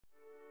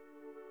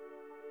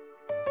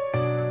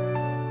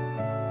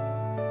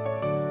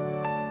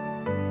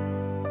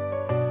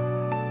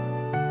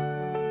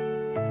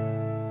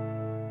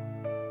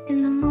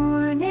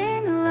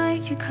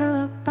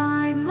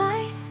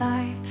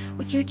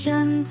your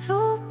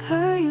gentle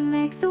purr, you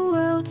make the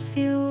world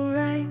feel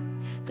right.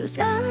 Those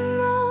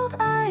emerald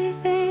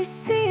eyes, they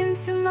see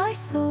into my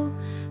soul.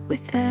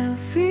 With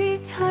every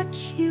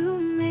touch you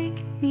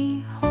make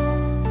me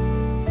whole.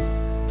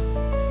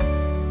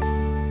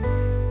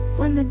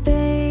 When the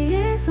day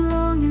is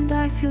long and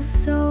I feel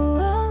so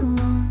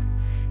alone,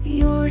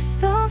 your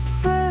soft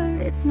fur,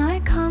 it's my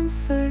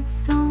comfort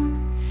zone.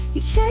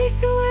 You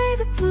chase away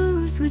the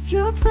blues with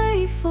your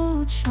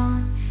playful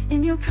charm.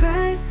 In your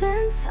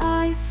presence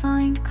I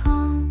find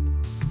calm.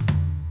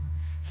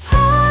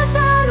 Paws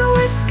and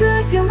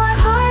whiskers, you're my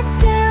heart's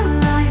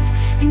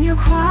delight. In your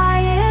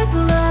quiet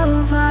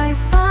love I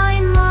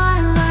find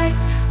my light.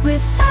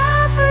 With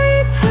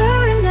every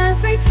purr and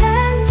every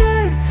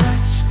tender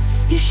touch,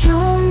 you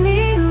show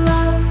me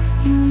love,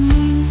 you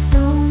mean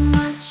so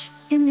much.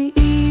 In the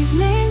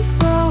evening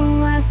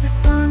glow as the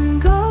sun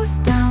goes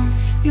down,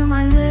 you're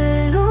my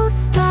little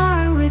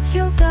star with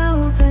your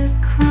velvet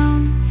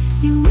crown.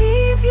 You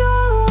weave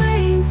your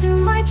way into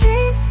my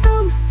dreams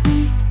so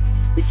sweet.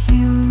 With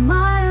you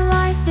my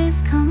life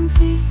is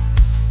complete.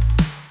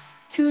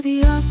 Through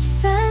the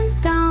ups and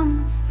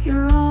downs,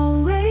 you're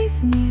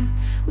always near.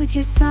 With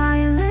your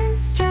silent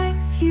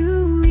strength,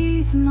 you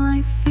ease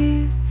my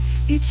fear.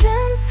 Your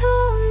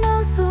gentle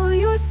muzzle,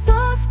 your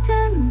soft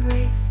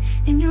embrace.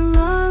 In your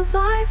love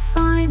I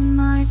find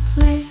my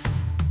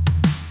place.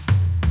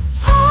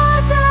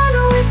 Paws and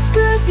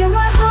whiskers, you're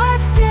my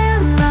heart's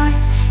delight.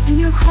 In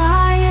your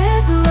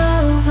quiet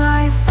love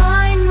I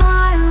find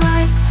my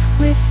light.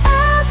 With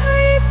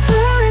every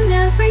purr and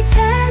every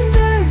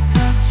tender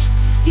touch,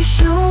 you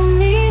show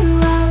me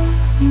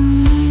love, you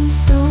mean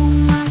so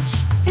much.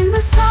 In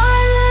the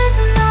silent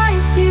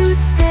nights you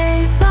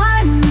stay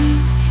by me.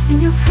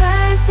 In your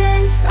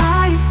presence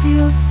I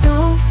feel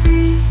so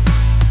free.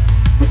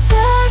 With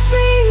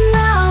every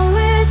now,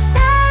 with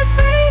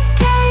every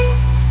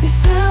gaze, you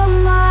fill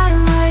my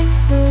life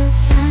with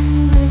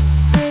endless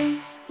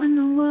praise. When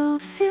the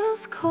world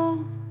feels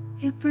cold,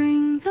 you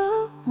bring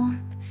the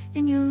warmth.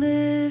 In your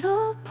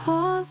little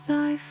paws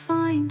I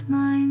find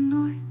my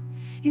north.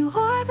 You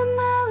are the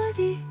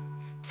melody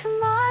to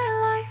my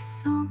life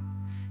song.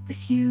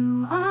 With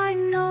you I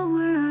know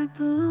where I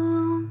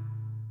belong.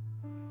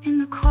 In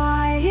the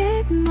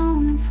quiet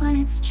moments when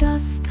it's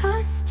just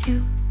us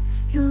two,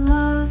 your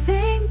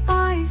loving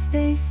eyes,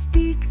 they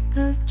speak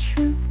the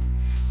truth.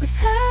 With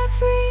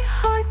every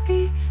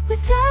heartbeat,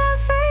 with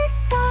every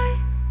sigh,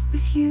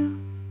 with you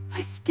my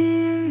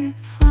spirit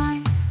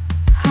flies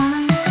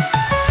high.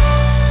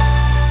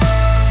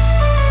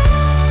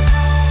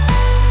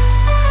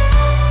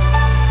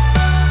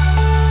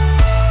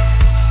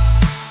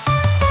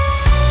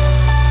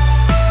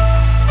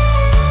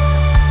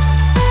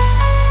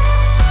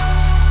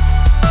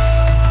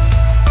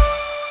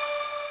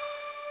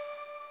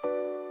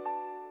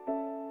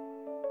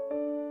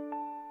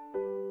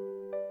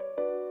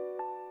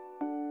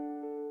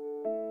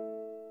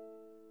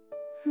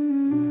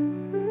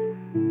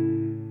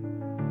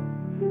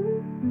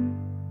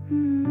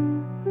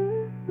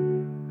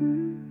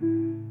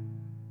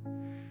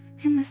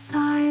 In the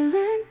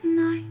silent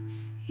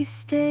nights, you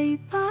stay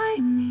by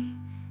me.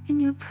 In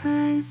your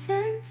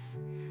presence,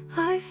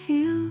 I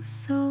feel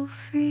so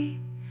free.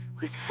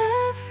 With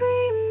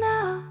every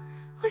now,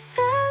 with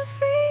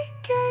every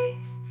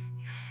gaze,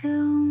 you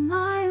fill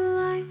my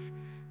life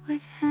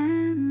with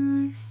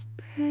endless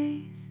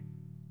praise.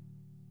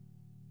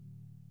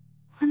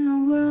 When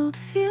the world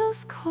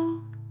feels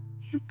cold,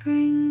 you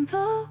bring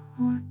the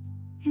warmth.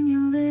 In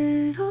your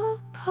little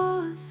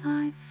paws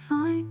I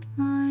find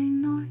my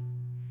north.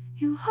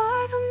 You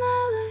are the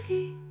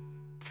melody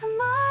to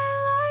my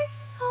life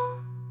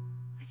song.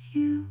 With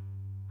you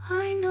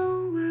I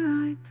know where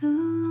I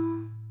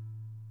belong.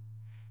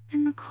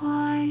 In the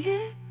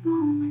quiet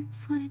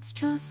moments when it's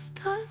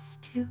just us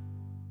two,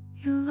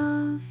 your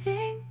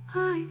loving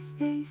eyes,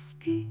 they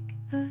speak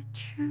the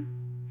truth.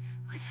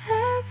 With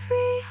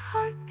every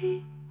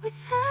heartbeat, with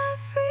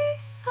every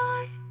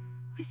sigh,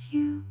 with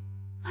you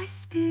my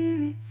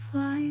spirit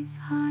flies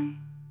high.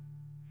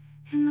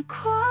 In the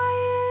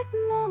quiet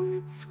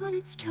moments when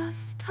it's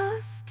just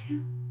us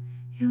two,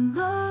 your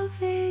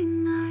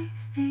loving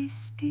eyes, they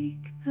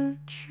speak the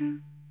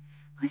truth.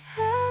 With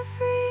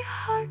every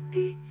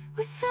heartbeat,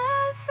 with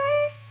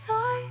every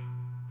sigh,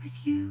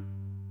 with you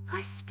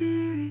my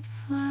spirit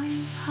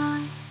flies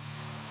high.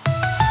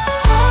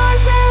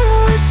 Paws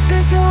and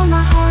whiskers, you're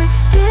my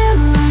heart's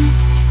delight.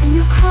 In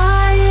your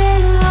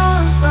quiet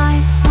love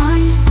I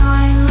find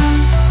my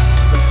light.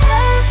 With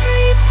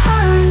every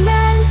purr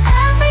and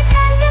every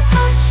tender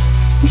touch,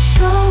 you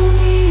show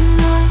me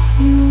love,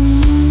 you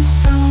mean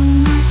so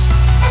much.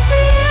 As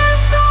the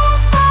years go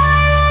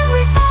by and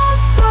we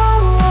both grow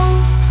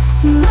old,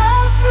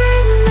 love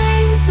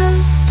remains a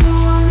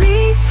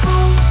story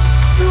told.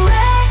 Through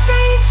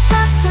every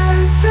chapter,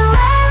 through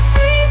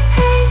every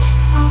page,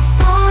 our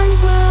bond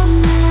will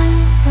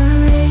never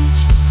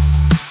age.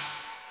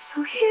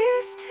 So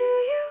here's to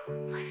you,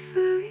 my friend.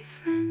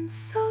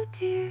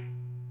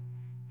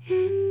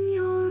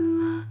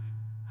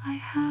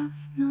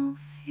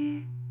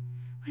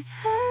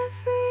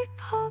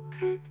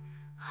 imprint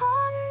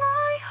on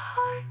my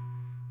heart.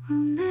 We'll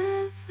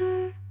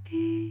never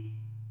be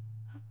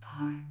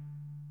apart.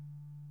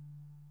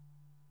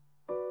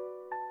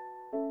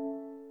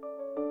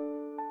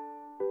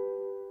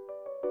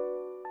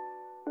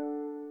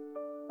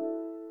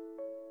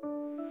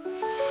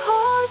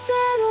 Paws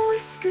and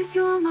whiskers,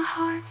 you're my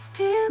heart's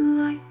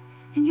delight.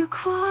 In your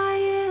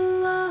quiet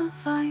love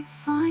I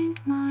find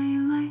my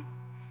light.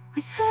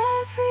 With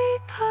every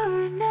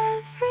purr and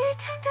every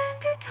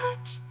tender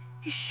touch,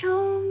 you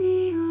show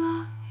me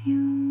love, you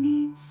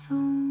mean so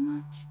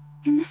much.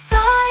 In the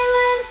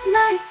silent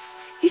nights,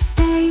 you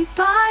stay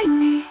by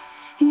me.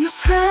 In your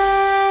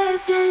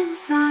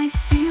presence I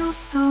feel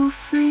so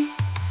free.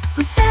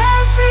 With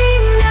every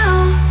meow,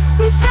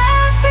 with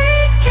every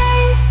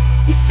gaze,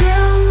 you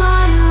fill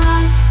my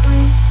life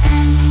with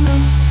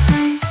endless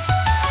praise.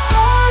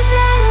 Paws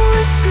and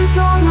whiskers,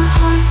 you're my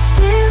heart's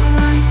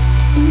delight.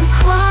 In the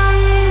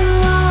quiet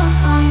love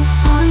I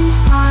find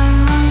my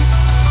light.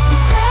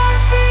 With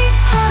every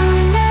purr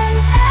and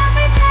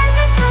every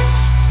tender touch,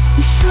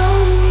 you show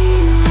me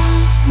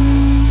love, you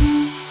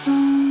mean so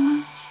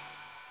much.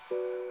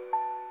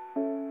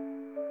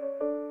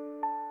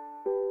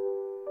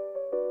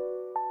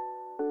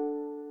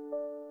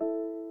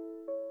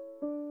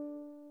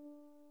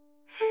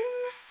 In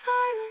the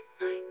silent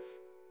nights,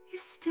 you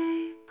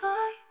stay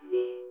by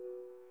me.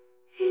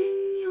 In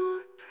your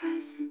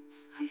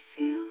presence, I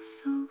feel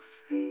so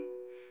free.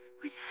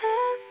 With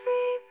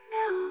every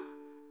meow,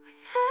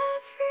 with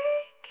every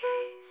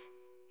gaze,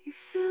 you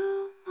fill